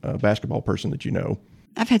basketball person that you know.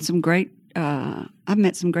 I've had some great. I've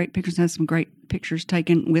met some great pictures and had some great pictures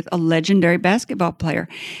taken with a legendary basketball player.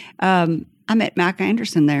 I met Mike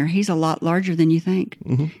Anderson there. He's a lot larger than you think,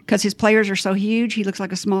 because his players are so huge. He looks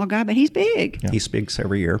like a small guy, but he's big. Yeah. He speaks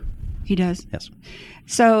every year. He does? Yes.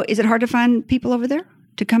 So is it hard to find people over there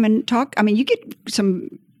to come and talk? I mean, you get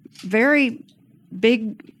some very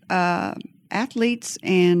big athletes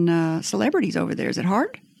and celebrities over there. Is it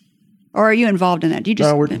hard? Or are you involved in that? Do you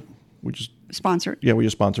just we just sponsor it? Yeah, we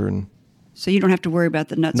just sponsor, and so you don't have to worry about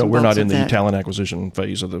the nuts. No, and we're bolts not in of the that. talent acquisition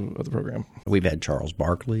phase of the program. We've had Charles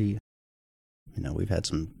Barkley. We've had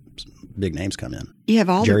some big names come in. You have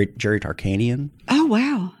all Jerry Tarkanian. Oh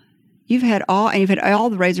wow, you've had all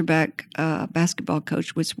the Razorback basketball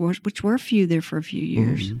coach, which were a few there for a few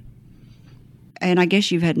years. And I guess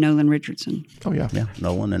you've had Nolan Richardson. Oh yeah,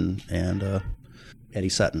 Nolan and Eddie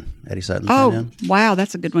Sutton. Oh wow,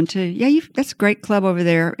 that's a good one too. Yeah, that's a great club over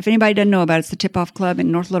there. If anybody doesn't know about it, it's the Tip-Off Club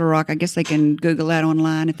in North Little Rock. I guess they can Google that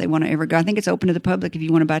online if they want to ever go. I think it's open to the public if you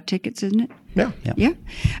want to buy tickets, isn't it? Yeah.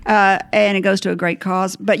 And it goes to a great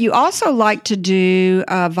cause. But you also like to do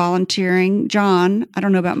volunteering. John, I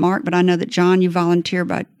don't know about Mark, but I know that John, you volunteer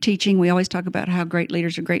by teaching. We always talk about how great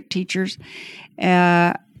leaders are great teachers.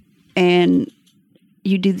 And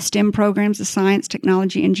you do the STEM programs, the science,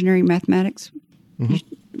 technology, engineering, mathematics.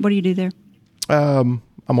 What do you do there? I'm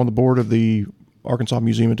on the board of the Arkansas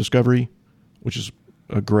Museum of Discovery, which is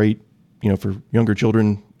a great, for younger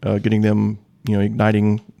children, getting them,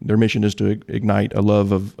 igniting. Their mission is to ignite a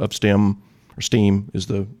love of STEM, or STEAM is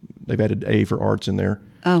they've added A for arts in there.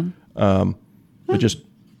 But just,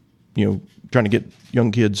 trying to get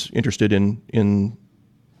young kids interested in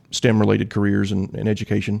STEM-related careers and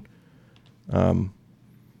education.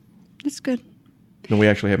 That's good. Then we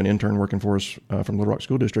actually have an intern working for us from Little Rock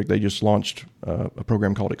School District. They just launched a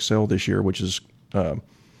program called Excel this year, which is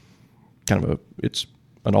it's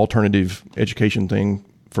an alternative education thing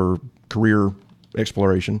for career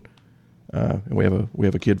exploration. And we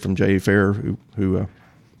have a kid from J.A. Fair who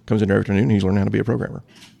comes in every afternoon. He's learning how to be a programmer.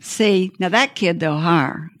 See, now that kid they'll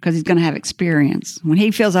hire because he's going to have experience. When he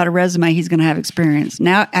fills out a resume, he's going to have experience.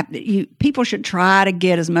 Now, people should try to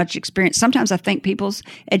get as much experience. Sometimes I think people's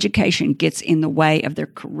education gets in the way of their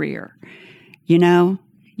career. You know,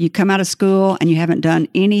 you come out of school and you haven't done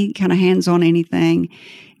any kind of hands-on anything.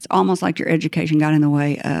 It's almost like your education got in the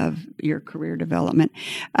way of your career development.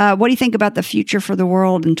 What do you think about the future for the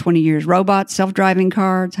world in 20 years? Robots, self-driving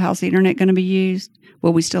cars, how's the internet going to be used?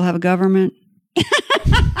 Will we still have a government?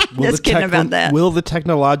 Just kidding about that. Will the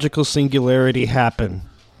technological singularity happen?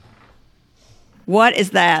 What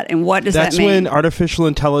is that, and what does that mean? That's when artificial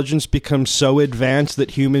intelligence becomes so advanced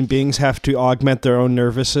that human beings have to augment their own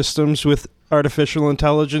nervous systems with artificial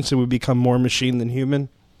intelligence and we become more machine than human.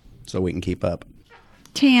 So we can keep up.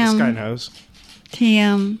 Tim. This guy knows.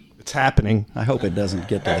 Tim. It's happening. I hope it doesn't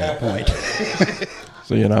get to that point.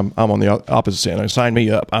 So, I'm on the opposite end. Sign me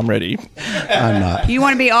up. I'm ready. I'm not. You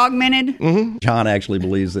want to be augmented? Mm-hmm. John actually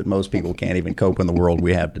believes that most people can't even cope in the world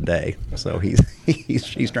we have today. So he's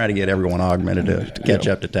trying to get everyone augmented to catch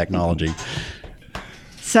up to technology.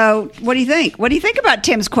 So what do you think? What do you think about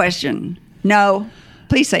Tim's question? No.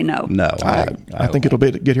 Please say no. No. I think it'll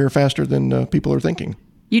get here faster than people are thinking.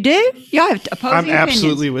 You do? Y'all have opposing I'm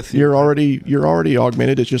absolutely opinions. with you. You're already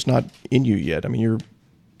augmented. It's just not in you yet. I mean, you've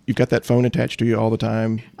got that phone attached to you all the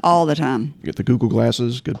time. All the time. You get the Google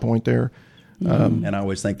glasses. Good point there. And I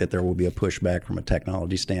always think that there will be a pushback from a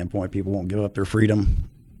technology standpoint. People won't give up their freedom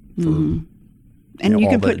for And you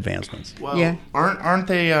all can the put advancements. Well, Yeah. aren't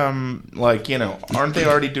they aren't they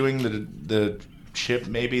already doing the chip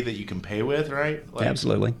maybe that you can pay with, right? Like,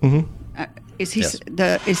 Absolutely. Is he Yes.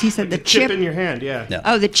 he said the chip in your hand, yeah. Yeah.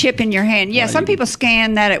 Oh, the chip in your hand. Yeah, some people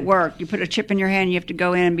scan that at work. You put a chip in your hand, you have to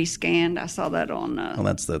go in and be scanned. I saw that on. Well,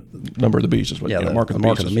 that's the Number of the beast is what. the mark of the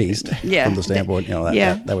mark of beast. the beast. Yeah. From the standpoint,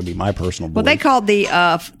 that would be my personal Well, belief.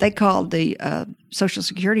 they called the Social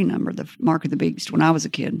Security number the mark of the beast when I was a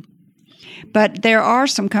kid. But there are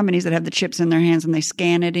some companies that have the chips in their hands and they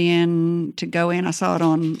scan it in to go in. I saw it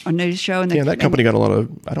on a news show. And That company got a lot of.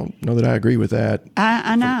 I don't know that I agree with that.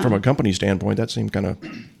 I know. From a company standpoint, that seemed kind of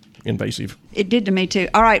invasive. It did to me too.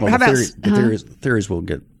 All right, Well, how about the theories we'll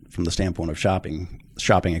get from the standpoint of shopping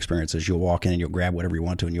experiences. You'll walk in and you'll grab whatever you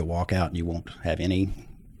want to, and you'll walk out, and you won't have any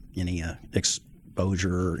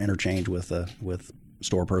exposure or interchange with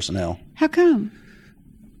store personnel how come?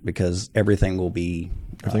 because everything will be.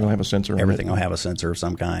 Everything will have a sensor. Everything will have a sensor of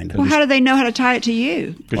some kind. Well, how do they know how to tie it to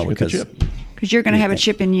you? Because you get the chip. Because you're going to have a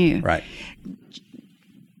chip in you, Right.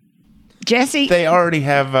 Jesse? They already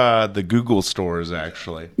have the Google stores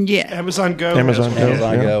actually. Yeah. Amazon Go. Amazon Go.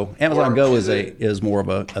 Amazon Yeah. Go. Amazon Go is more of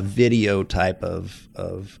a video type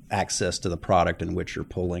of access to the product in which you're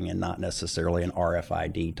pulling, and not necessarily an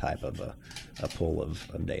RFID type of a pull of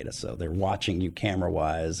data. So they're watching you camera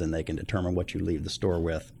wise, and they can determine what you leave the store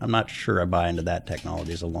with. I'm not sure I buy into that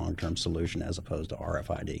technology as a long term solution as opposed to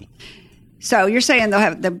RFID. So you're saying they'll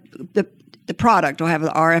have the product will have the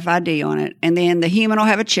RFID on it, and then the human will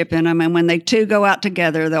have a chip in them, and when they two go out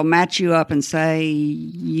together, they'll match you up and say,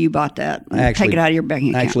 you bought that. And take it out of your bank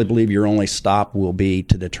account. I actually believe your only stop will be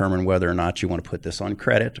to determine whether or not you want to put this on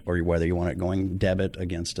credit or whether you want it going debit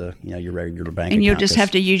against your regular bank account. And you'll just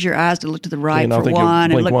have to use your eyes to look to the right I for think you'll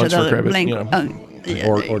one and blink look to once the for other. credit, Blink. you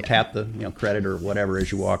know. or tap the credit or whatever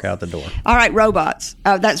as you walk out the door. All right, robots.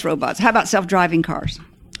 That's robots. How about self-driving cars?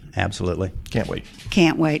 Absolutely. Can't wait.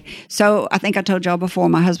 Can't wait. So I think I told y'all before,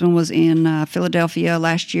 my husband was in Philadelphia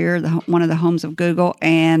last year, one of the homes of Google,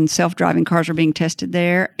 and self-driving cars were being tested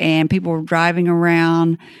there, and people were driving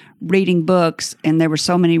around reading books, and there were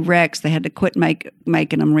so many wrecks they had to quit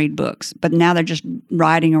making them read books. But now they're just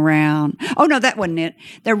riding around. Oh, no, that wasn't it.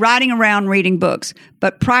 They're riding around reading books.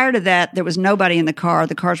 But prior to that, there was nobody in the car.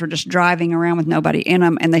 The cars were just driving around with nobody in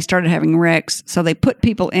them, and they started having wrecks. So they put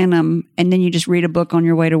people in them, and then you just read a book on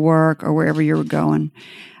your way to work or wherever you were going.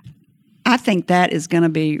 I think that is going to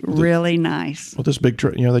be really nice. Well, this big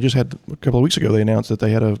truck, they just had a couple of weeks ago, they announced that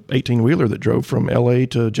they had a 18-wheeler that drove from L.A.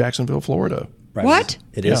 to Jacksonville, Florida. Right. What?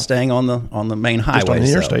 It is staying on the main highway. Just on the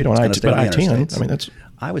interstate, so on it's gonna stay I-10. interstates. I mean, that's.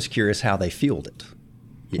 I was curious how they fueled it.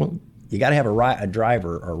 Well, You got to have a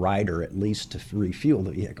driver or rider at least to refuel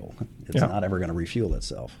the vehicle. It's not ever going to refuel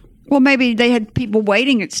itself. Well, maybe they had people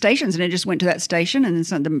waiting at stations, and it just went to that station, and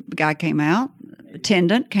then the guy came out,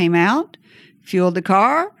 attendant came out, fueled the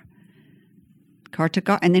car, Car took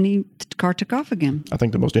off, and then car took off again. I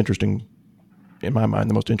think the most interesting, in my mind,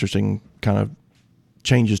 the most interesting kind of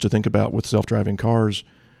changes to think about with self-driving cars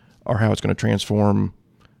are how it's going to transform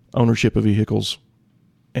ownership of vehicles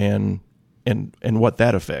and what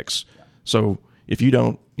that affects. So if you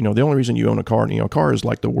don't, the only reason you own a car, a car is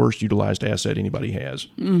like the worst utilized asset anybody has.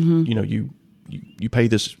 Mm-hmm. You pay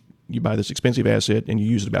this, you buy this expensive asset and you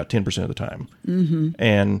use it about 10% of the time. Mm-hmm.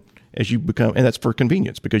 And as you become, and that's for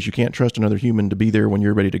convenience because you can't trust another human to be there when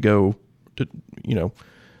you're ready to go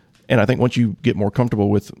and I think once you get more comfortable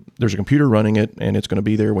with there's a computer running it and it's going to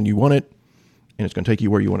be there when you want it and it's going to take you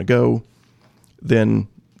where you want to go, then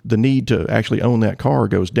the need to actually own that car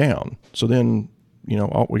goes down. So then,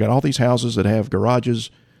 we got all these houses that have garages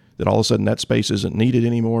that all of a sudden that space isn't needed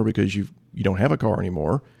anymore because you don't have a car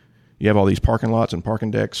anymore. You have all these parking lots and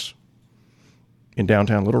parking decks in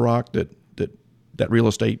downtown Little Rock that real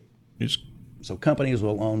estate is. So companies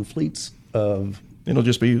will own fleets of it'll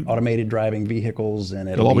just be automated driving vehicles, and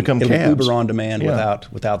it'll all become cabs. Uber on demand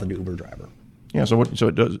without the Uber driver. Yeah. So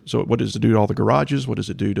what does it do to all the garages? What does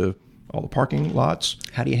it do to all the parking lots?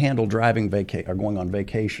 How do you handle driving or going on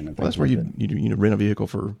vacation? Well, that's where you rent a vehicle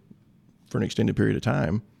for an extended period of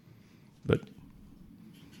time. But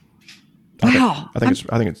wow, I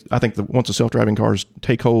think once the self-driving cars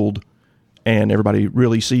take hold and everybody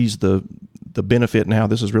really sees the benefit and how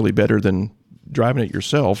this is really better than driving it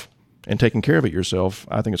yourself and taking care of it yourself,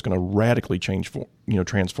 I think it's going to radically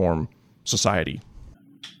transform society.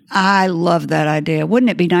 I love that idea. Wouldn't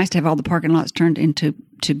it be nice to have all the parking lots turned into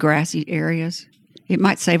grassy areas? It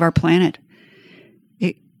might save our planet.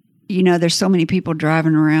 There's so many people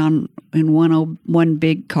driving around in one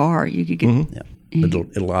big car. You could get. Mm-hmm. Yeah.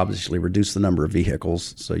 It'll obviously reduce the number of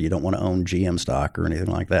vehicles, so you don't want to own GM stock or anything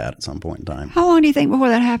like that at some point in time. How long do you think before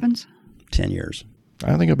that happens? 10 years.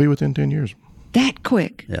 I think it'll be within 10 years. That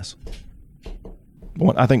quick? Yes.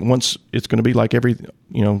 Well, I think once it's going to be like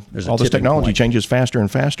all this technology changes faster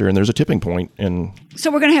and faster, and there's a tipping point. And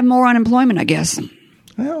so we're going to have more unemployment, I guess.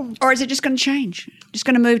 Well, or is it just going to change? Just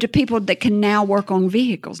going to move to people that can now work on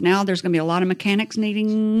vehicles. Now there's going to be a lot of mechanics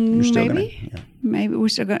needing. Maybe we're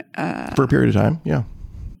still going for a period of time. Yeah.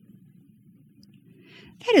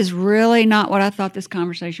 That is really not what I thought this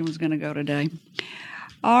conversation was going to go today.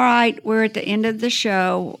 All right, we're at the end of the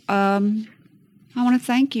show. I want to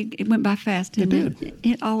thank you. It went by fast, didn't it?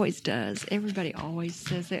 It always does. Everybody always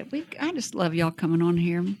says that. I just love y'all coming on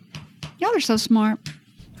here. Y'all are so smart.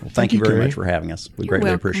 Well, thank you very much for having us. We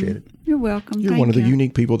greatly appreciate it. You're welcome. You're one of the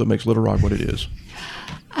unique people that makes Little Rock what it is.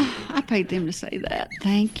 I paid them to say that.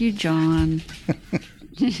 Thank you, John.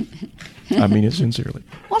 I mean it sincerely.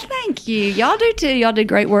 Well, thank you. Y'all do too. Y'all do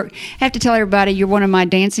great work. I have to tell everybody, you're one of my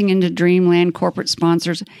Dancing into Dreamland corporate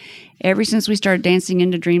sponsors. Ever since we started Dancing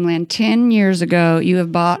into Dreamland 10 years ago, you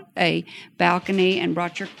have bought a balcony and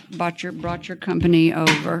brought your company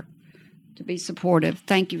over to be supportive.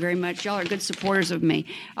 Thank you very much. Y'all are good supporters of me.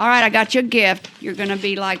 All right, I got you a gift. You're going to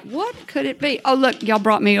be like, what could it be? Oh, look, y'all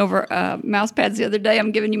brought me over mouse pads the other day.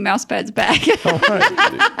 I'm giving you mouse pads back. All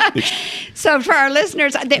right. So for our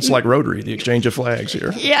listeners... It's like Rotary, the exchange of flags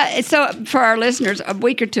here. Yeah, so for our listeners, a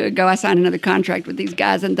week or two ago, I signed another contract with these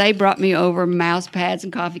guys, and they brought me over mouse pads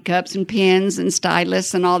and coffee cups and pens and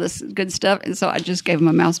stylists and all this good stuff. And so I just gave them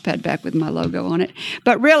a mouse pad back with my logo on it.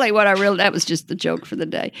 But really, that was just the joke for the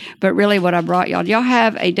day. But really what I brought y'all, do y'all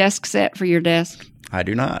have a desk set for your desk? I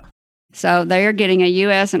do not. So they are getting a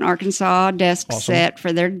U.S. and Arkansas desk set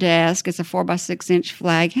for their desk. It's a 4x6 inch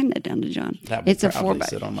flag. Hand that down to John. That would probably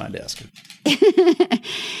sit on my desk.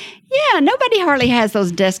 Yeah, nobody hardly has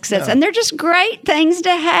those desk sets, and they're just great things to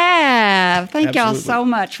have. Thank y'all so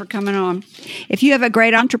much for coming on. If you have a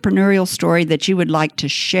great entrepreneurial story that you would like to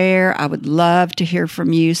share, I would love to hear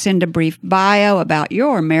from you. Send a brief bio about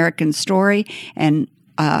your American story and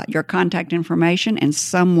your contact information, and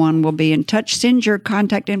someone will be in touch. Send your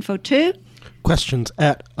contact info to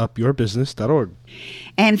questions@upyourbusiness.org.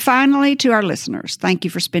 And finally, to our listeners, thank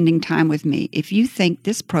you for spending time with me. If you think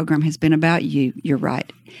this program has been about you, you're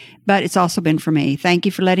right. But it's also been for me. Thank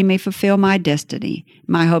you for letting me fulfill my destiny.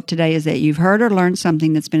 My hope today is that you've heard or learned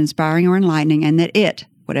something that's been inspiring or enlightening, and that it,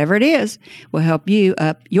 whatever it is, will help you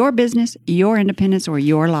up your business, your independence, or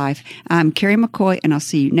your life. I'm Carrie McCoy, and I'll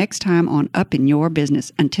see you next time on Up in Your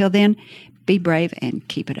Business. Until then, be brave and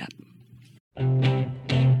keep it up.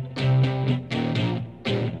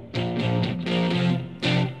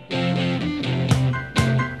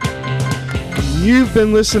 You've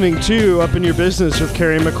been listening to Up in Your Business with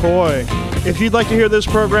Carrie McCoy. If you'd like to hear this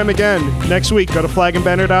program again, next week go to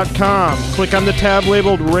flagandbanner.com, click on the tab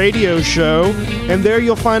labeled Radio Show, and there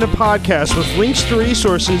you'll find a podcast with links to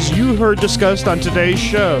resources you heard discussed on today's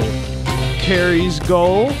show. Carrie's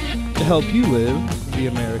goal: to help you live the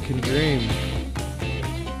American dream.